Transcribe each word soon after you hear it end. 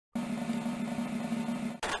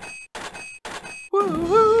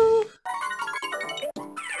Woo-hoo.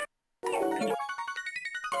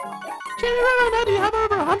 Chibi-Robo, now do you have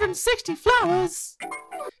over 160 flowers?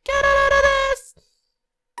 Get out of this!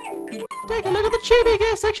 Take a look at the Chibi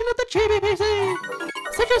gear section of the Chibi PC.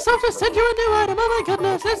 Set yourself to send you a new item. Oh my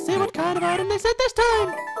goodness, let's see what kind of item they sent this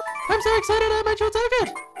time. I'm so excited I might short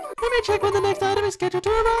circuit. Let me check when the next item is scheduled to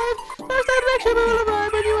arrive. Next item actually will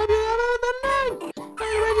arrive when you have your ammo in the line.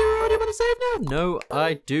 Are you ready? Or do you want to save now? No,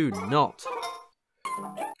 I do not.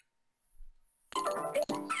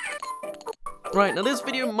 Right, now this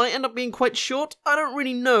video might end up being quite short. I don't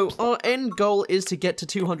really know. Our end goal is to get to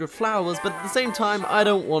 200 flowers, but at the same time, I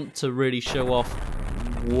don't want to really show off.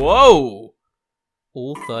 Whoa!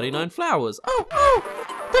 All 39 flowers. Oh!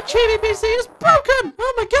 The Chibi PC is broken!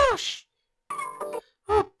 Oh my gosh!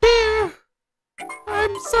 Oh dear!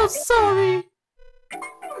 I'm so sorry!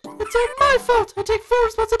 It's all my fault! I take full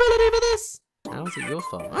responsibility for this! How is it your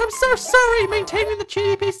fault? I'm so sorry! Maintaining the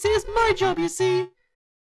Chibi PC is my job, you see!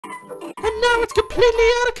 And now it's completely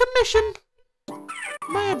out of commission!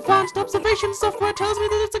 My advanced observation software tells me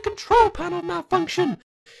that it's a control panel malfunction!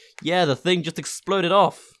 Yeah, the thing just exploded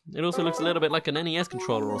off. It also looks a little bit like an NES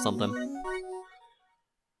controller or something.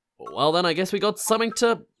 Well then, I guess we got something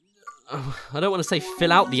to... I don't want to say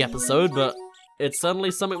fill out the episode, but it's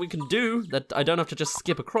certainly something we can do that I don't have to just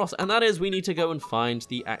skip across, and that is we need to go and find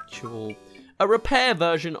the actual... a repair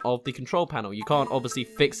version of the control panel. You can't obviously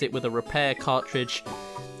fix it with a repair cartridge,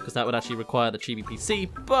 because that would actually require the Chibi PC,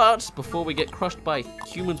 but before we get crushed by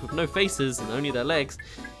humans with no faces and only their legs,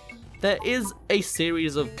 there is a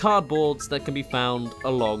series of cardboards that can be found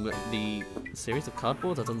along the... Series of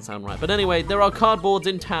cardboards? That doesn't sound right. But anyway, there are cardboards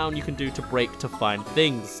in town you can do to break to find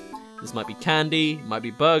things. This might be candy, might be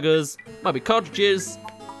burgers, might be cartridges,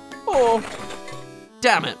 or...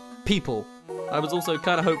 Damn it, people. I was also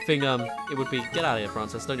kind of hoping it would be... Get out of here,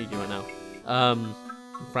 Francis. Don't need you right now.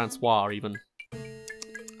 Francois, even.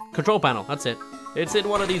 Control panel, that's it. It's in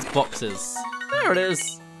one of these boxes. There it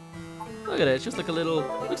is. Look at it, it's just like a little...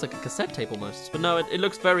 Looks like a cassette tape almost. But no, it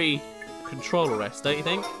looks very controller-esque, don't you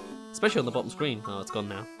think? Especially on the bottom screen. Oh, it's gone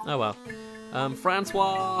now. Oh well.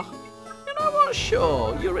 Francois... You know what?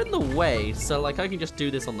 Sure, you're in the way, so like I can just do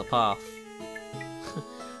this on the path.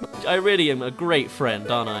 I really am a great friend,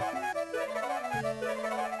 aren't I?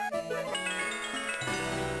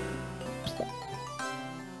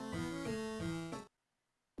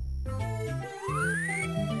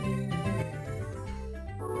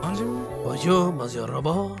 Bonjour, Monsieur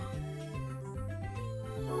Robot.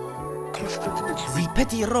 The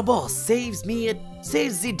petty robot saves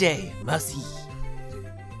the day. Merci.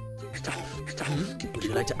 Would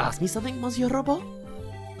you like to ask me something, Monsieur Robot?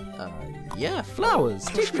 Yeah, flowers.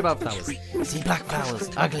 Teach me about flowers. The black flowers,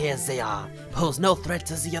 ugly as they are, pose no threat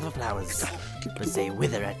to the other flowers, but they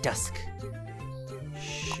wither at dusk.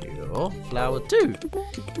 Sure, flower 2.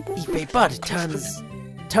 If a bud turns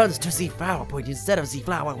to the flower point instead of the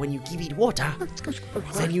flower when you give it water,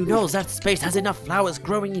 then you know that space has enough flowers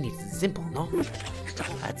growing in it. Simple, no?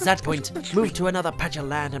 At that point, move to another patch of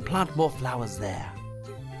land and plant more flowers there.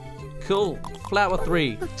 Cool. Flower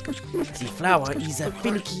 3. The flower is a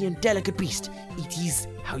finicky and delicate beast. It is,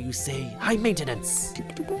 how you say, high maintenance.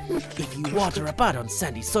 If you water a bud on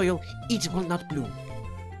sandy soil, it will not bloom.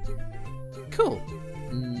 Cool.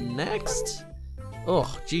 Next.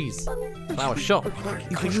 Oh, jeez. Flower shop.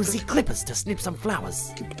 You can use the clippers to snip some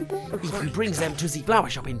flowers. If you bring them to the flower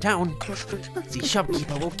shop in town, the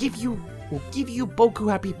shopkeeper will give you boku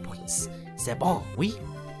happy points. C'est bon, oui?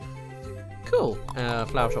 Cool.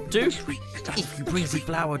 Flower shop 2. If you bring the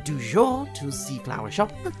flower du jour to the flower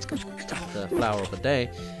shop, the flower of the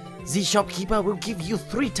day, the shopkeeper will give you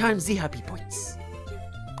 3 times the happy points.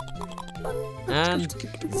 And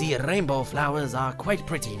the rainbow flowers are quite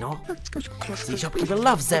pretty, no? The shopkeeper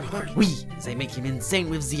loves them. Oui, they make him insane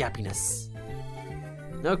with the happiness.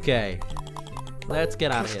 Okay, let's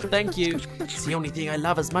get out of here. Thank you. The only thing I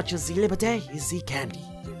love as much as the liberté is the candy.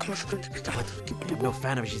 But I'm no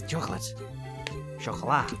fan of his chocolate.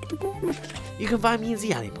 Chocolat. You can find me in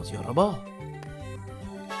the alley, Monsieur Robot.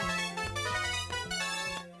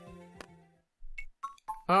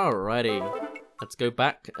 Alrighty. Let's go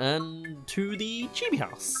back and to the Chibi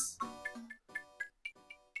house.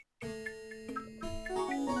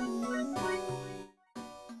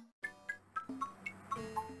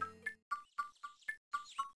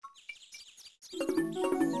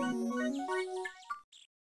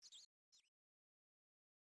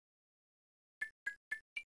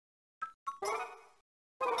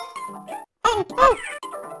 Oh!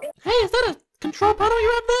 Hey, is that a control panel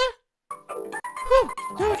you have there? Whew,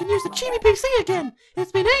 now I can use the Chibi PC again!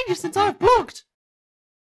 It's been ages since I've blocked!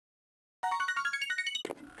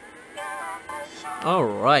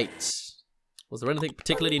 Alright. Was there anything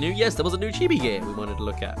particularly new? Yes, there was a new chibi game we wanted to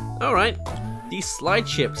look at. Alright. These slide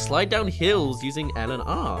ships slide down hills using L and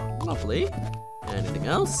R. Lovely. Anything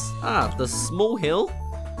else? Ah, the small hill.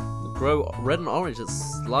 Grow red and orange that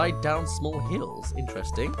slide down small hills.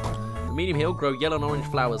 Interesting. The medium hill grow yellow and orange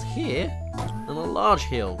flowers here. And the large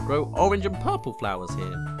hill grow orange and purple flowers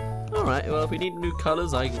here. Alright, well if we need new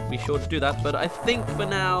colours I'll be sure to do that. But I think for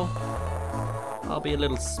now I'll be a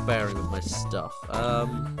little sparing with my stuff.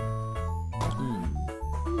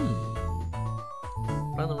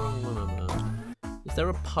 Is there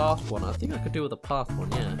a path one? I think I could do with a path one,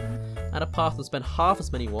 yeah. Add a path and spend half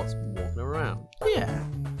as many watts walking around. Yeah,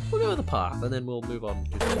 we'll go with the path and then we'll move on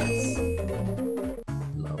to this.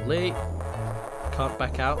 Lovely. Can't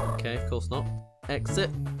back out. Okay, of course not. Exit.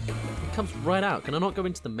 It comes right out. Can I not go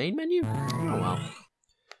into the main menu? Oh well.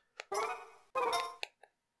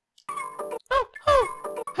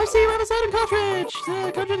 Oh! I see you have a certain cartridge!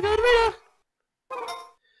 The cartridge code reader!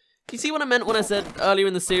 You see what I meant when I said earlier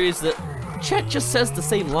in the series that Chet just says the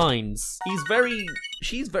same lines.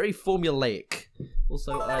 She's very formulaic.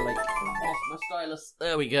 Also, I like lost my stylus.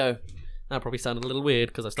 There we go. That probably sounded a little weird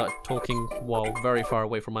because I started talking while very far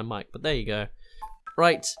away from my mic, but there you go.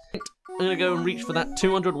 Right, I'm gonna go and reach for that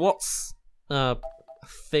 200 watts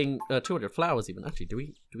thing. 200 flowers even. Actually, do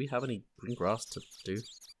we have any green grass to do?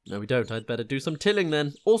 No, we don't. I'd better do some tilling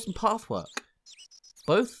then. Awesome path work.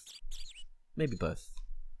 Both? Maybe both.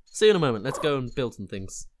 See you in a moment. Let's go and build some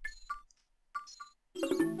things.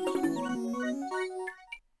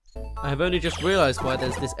 I have only just realised why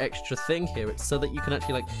there's this extra thing here. It's so that you can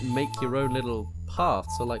actually like make your own little path.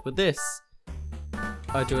 So like with this,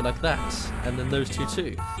 I do it like that, and then those two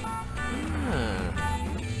too. Ah,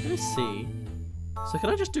 let's see. So can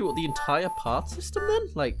I just do the entire path system then?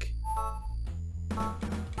 Like,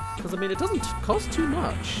 because I mean it doesn't cost too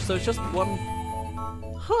much. So it's just one.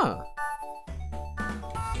 Huh.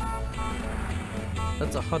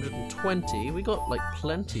 That's 120. We got like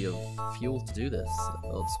plenty of fuel to do this,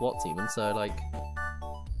 or SWAT even. So like,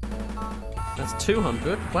 that's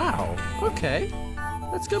 200. Wow. Okay.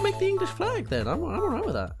 Let's go make the English flag then. I'm alright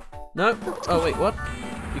with that. No. Oh wait, what?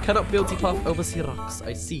 You cannot build the path over sea rocks.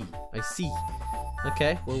 I see. I see.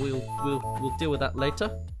 Okay. Well, we'll deal with that later.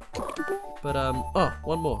 But oh,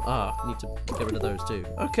 one more. Ah, need to get rid of those too.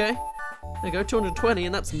 Okay. There you go. 220,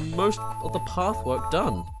 and that's most of the path work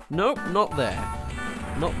done. Nope, not there.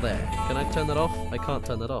 Not there. Can I turn that off? I can't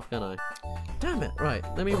turn that off, can I? Damn it. Right,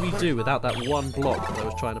 let me redo without that one block that I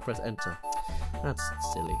was trying to press enter. That's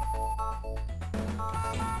silly.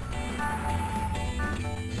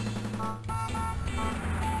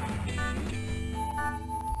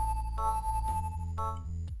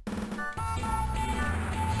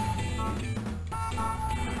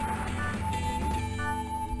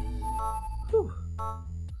 Whew.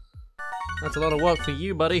 That's a lot of work for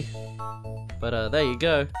you, buddy. But there you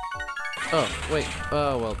go. Oh, wait.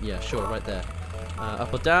 Oh, well, yeah, sure, right there.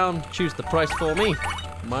 Up or down, choose the price for me.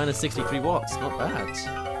 Minus 63 watts, not bad.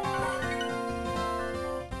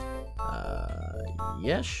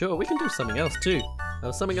 Yeah, sure, we can do something else too.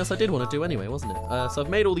 Something else I did want to do anyway, wasn't it? So I've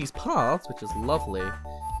made all these paths, which is lovely.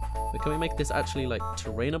 But can we make this actually, like,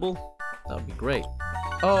 terrainable? That would be great.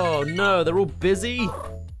 Oh, no, they're all busy?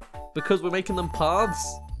 Because we're making them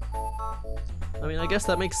paths? I mean, I guess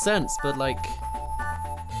that makes sense, but like,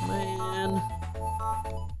 man.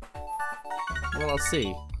 Well, I'll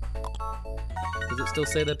see. Does it still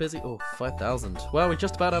say they're busy? Oh, 5,000. Well, we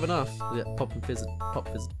just about have enough. Yeah, pop and fizz, pop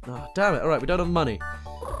fizz. Oh, damn it! All right, we don't have money.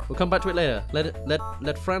 We'll come back to it later.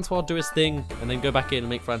 Let Francois do his thing, and then go back in and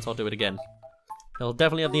make Francois do it again. He'll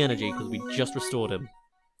definitely have the energy because we just restored him.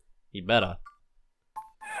 He better.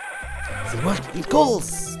 C'est moi qui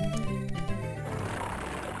calls.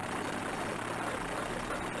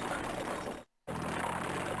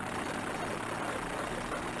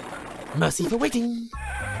 Mercy for waiting!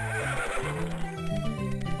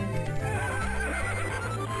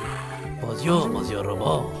 Bonjour, Monsieur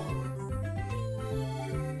Robot.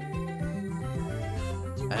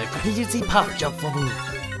 I completed the path job for you.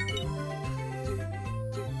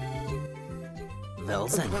 Well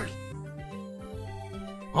then.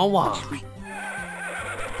 Au revoir.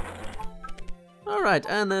 Alright,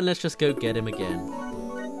 and then let's just go get him again.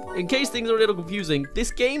 In case things are a little confusing,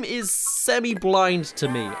 this game is semi-blind to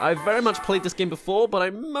me. I've very much played this game before, but I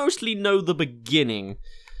mostly know the beginning.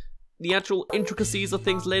 The actual intricacies of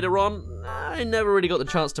things later on, I never really got the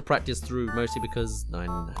chance to practice through, mostly because I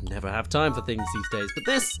never have time for things these days. But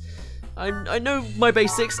this, I know my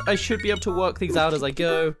basics. I should be able to work things out as I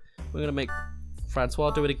go. We're going to make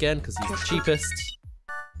Francois do it again, because he's the cheapest.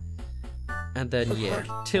 And then yeah,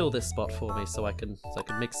 till this spot for me so I can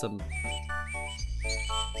make some.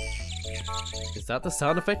 Is that the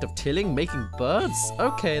sound effect of tilling making birds?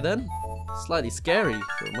 Okay then. Slightly scary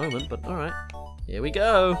for a moment, but alright. Here we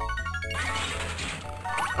go.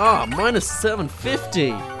 Ah, minus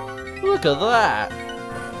 750. Look at that.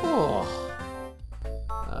 Oh.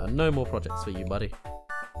 No more projects for you, buddy.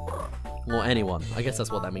 Or anyone. I guess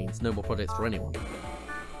that's what that means. No more projects for anyone.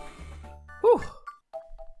 Whew.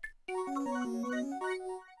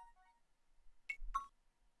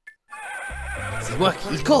 This is what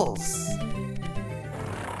he calls.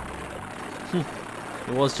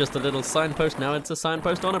 It was just a little signpost, now it's a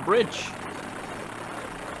signpost on a bridge.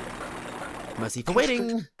 Mercy for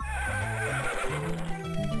waiting.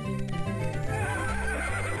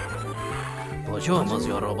 Bonjour,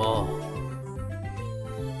 Monsieur Robo.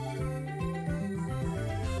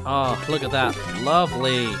 Oh, look at that.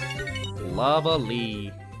 Lovely.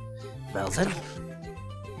 Lovely. Well then,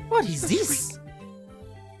 what is this?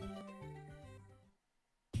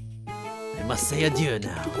 I must say adieu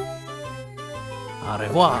now. Au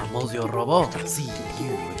revoir, Monsieur Robo. See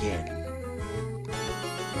you again.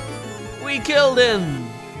 We killed him!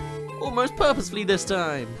 Almost purposefully this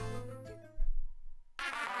time.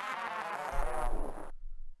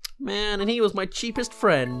 Man, and he was my cheapest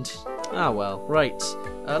friend. Ah well, right.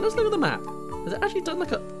 Let's look at the map. Has it actually done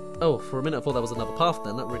like a... Oh, for a minute I thought that was another path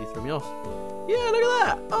then. That really threw me off. Yeah, look at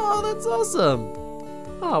that! Oh, that's awesome!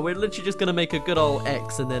 Oh, we're literally just gonna make a good old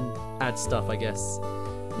X and then add stuff, I guess.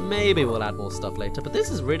 Maybe we'll add more stuff later, but this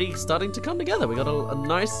is really starting to come together. We got a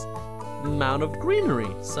nice amount of greenery,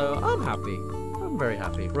 so I'm happy. I'm very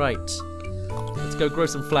happy. Right, let's go grow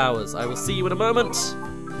some flowers. I will see you in a moment,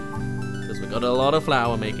 because we've got a lot of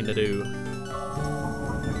flower making to do.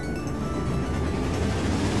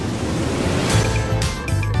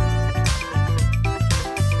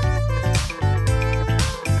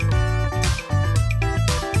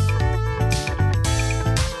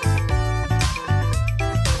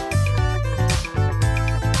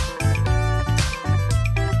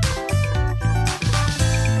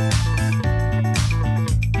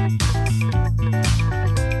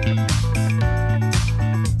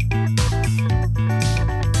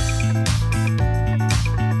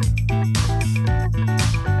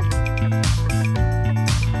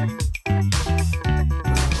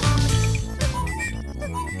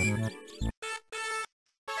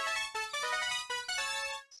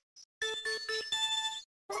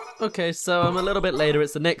 Okay, so I'm a little bit later.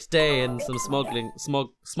 It's the next day, and some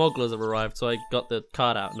smugglers have arrived. So I got the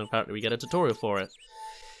card out, and apparently we get a tutorial for it.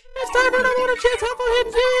 It's time for another one of Chance Helpful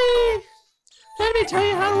Hinty! Let me tell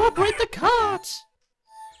you how to operate the cart.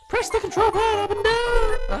 Press the control pad up and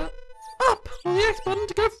down, up, or the X button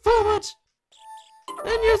to go forward.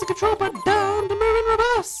 Then use the control pad down to move in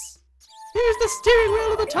reverse. Use the steering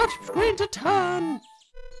wheel of the touch screen to turn.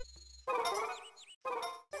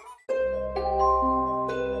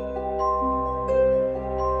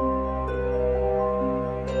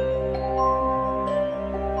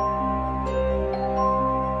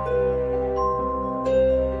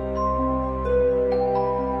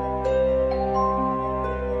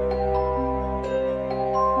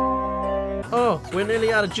 Oh, we're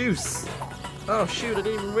nearly out of juice. Oh shoot, I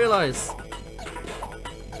didn't even realize.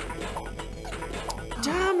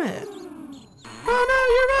 Damn it. Oh no,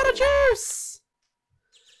 you're out of juice.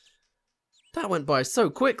 That went by so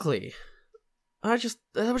quickly.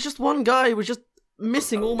 There was just one guy who was just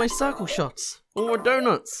missing all my circle shots. All my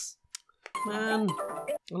donuts. Man,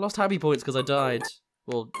 I lost happy points because I died.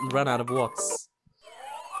 Well, ran out of watts.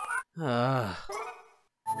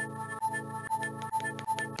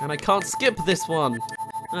 And I can't skip this one.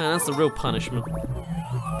 That's the real punishment.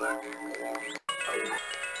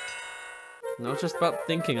 Not just about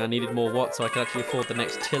thinking I needed more watts so I could actually afford the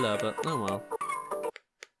next tiller, but oh well.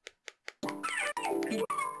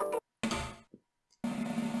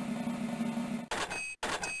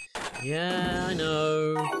 Yeah, I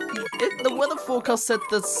know. The weather forecast said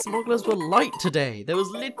the smugglers were light today. There was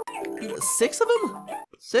 6 of them?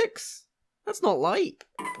 6? That's not light.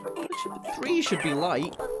 3 should be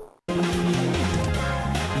light.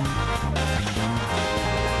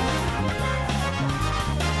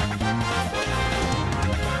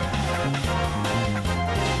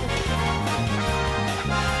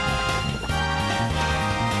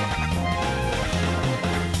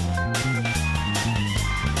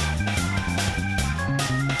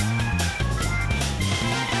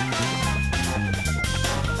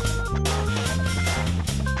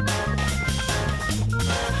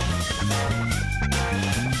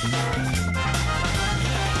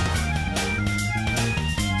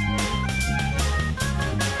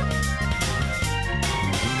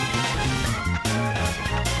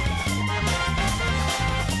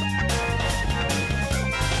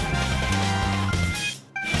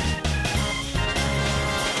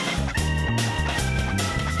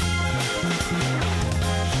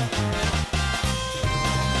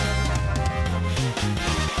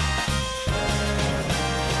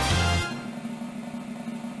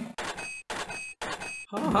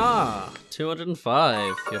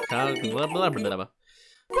 205. Your car. Blah, blah, blah, blah.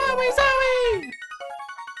 Wowie zowie!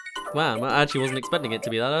 Wow, I actually wasn't expecting it to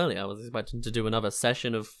be that early. I was expecting to do another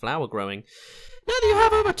session of flower growing. Now that you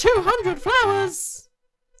have over 200 flowers,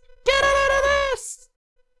 get out of this!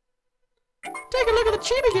 Take a look at the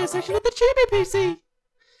Chibi gear section of the Chibi PC.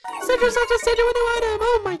 Send yourself to send you a new item.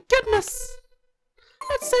 Oh my goodness!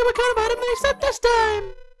 Let's see what kind of item they sent this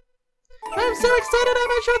time. I'm so excited I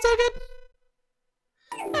might short circuit.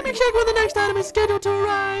 Let me check when the next item is scheduled to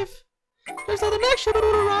arrive. Looks like the next shipment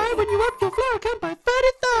will arrive when you up your flower count by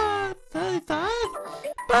 35. By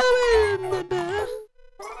the way,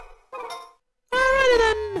 alrighty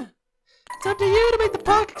then. It's up to you to make the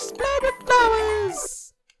park explode with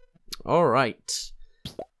flowers. Alright.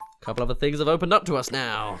 A couple other things have opened up to us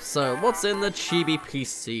now. So, what's in the Chibi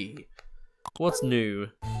PC? What's new?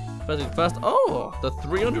 First things first. Oh, the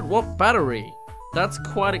 300-watt battery. That's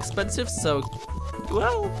quite expensive, so,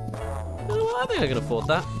 well, I think I can afford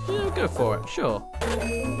that. Yeah, go for it, sure.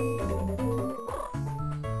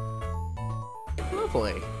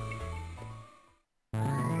 Lovely.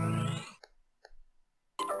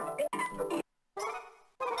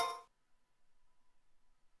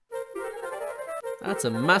 That's a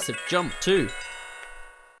massive jump too.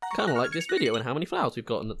 Kind of like this video and how many flowers we've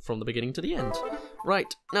gotten from the beginning to the end.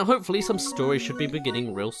 Right, now hopefully some story should be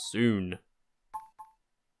beginning real soon.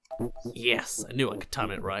 Yes, I knew I could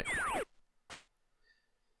time it right.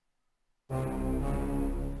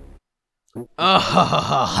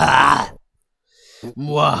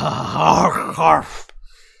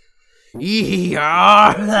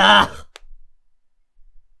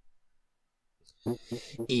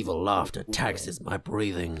 Evil laughter taxes my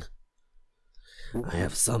breathing. I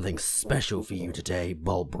have something special for you today,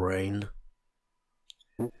 Bulbrain.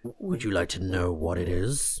 Would you like to know what it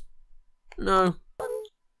is? No.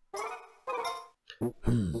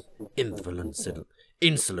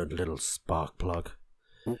 Insolent little spark plug.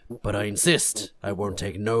 But I insist, I won't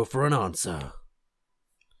take no for an answer.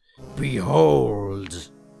 Behold!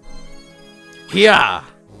 Here!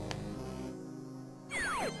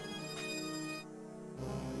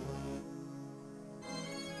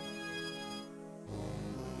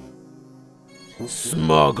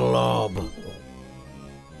 Smoglob!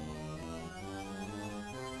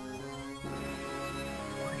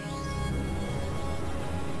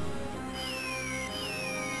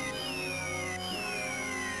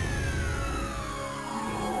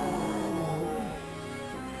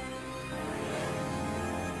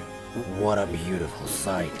 What a beautiful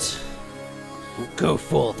sight. Go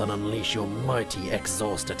forth and unleash your mighty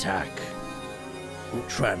exhaust attack.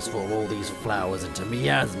 Transform all these flowers into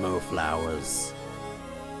miasmo flowers.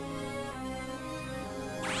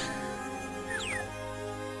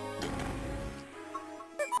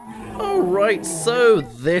 Alright, so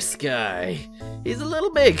this guy. He's a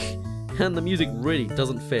little big, and the music really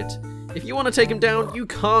doesn't fit. If you want to take him down, you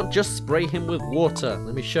can't just spray him with water.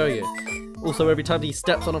 Let me show you. Also, every time he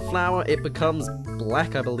steps on a flower, it becomes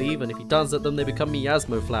black, I believe, and if he does at them, they become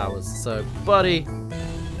miasmo flowers. So, buddy,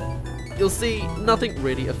 you'll see nothing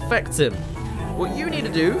really affects him. What you need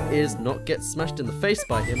to do is not get smashed in the face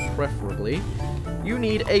by him, preferably. You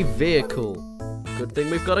need a vehicle. Good thing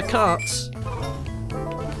we've got a cart.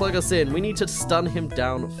 Plug us in. We need to stun him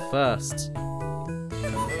down first.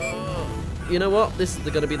 You know what? This is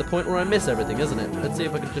going to be the point where I miss everything, isn't it? Let's see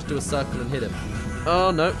if I can just do a circle and hit him.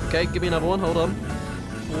 Oh, no. Okay, give me another one. Hold on.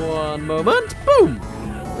 One moment. Boom!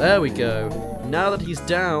 There we go. Now that he's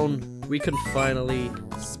down, we can finally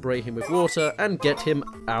spray him with water and get him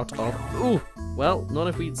out of... Ooh! Well, not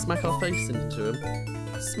if we smack our face into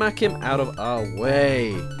him. Smack him out of our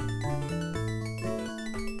way.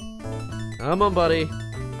 Come on, buddy.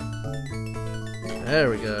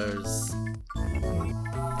 There he goes.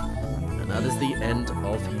 And that is the end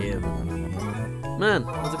of him. Man,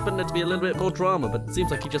 I was expecting it to be a little bit more drama, but it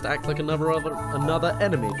seems like he just acts like another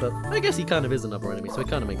enemy. But I guess he kind of is another enemy, so it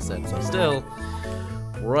kind of makes sense. But still,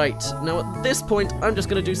 right. Now at this point, I'm just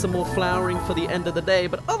going to do some more flowering for the end of the day,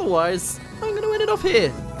 but otherwise, I'm going to end it off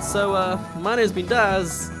here. So, my name's been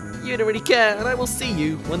Daz. You don't really care, and I will see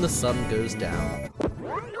you when the sun goes down.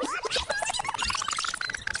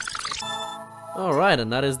 Alright,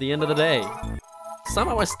 and that is the end of the day.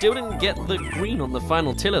 Somehow I still didn't get the green on the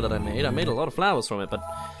final tiller that I made. I made a lot of flowers from it, but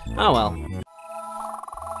oh well.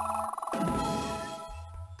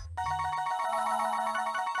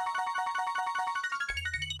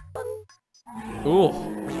 Ooh,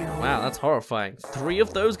 wow, that's horrifying. 3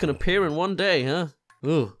 of those can appear in one day, huh?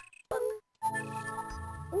 Ooh.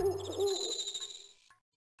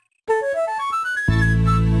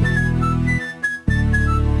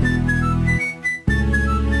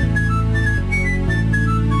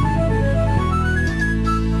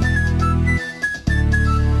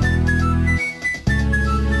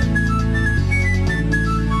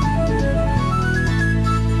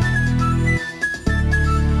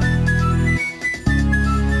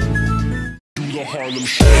 on them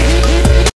shit.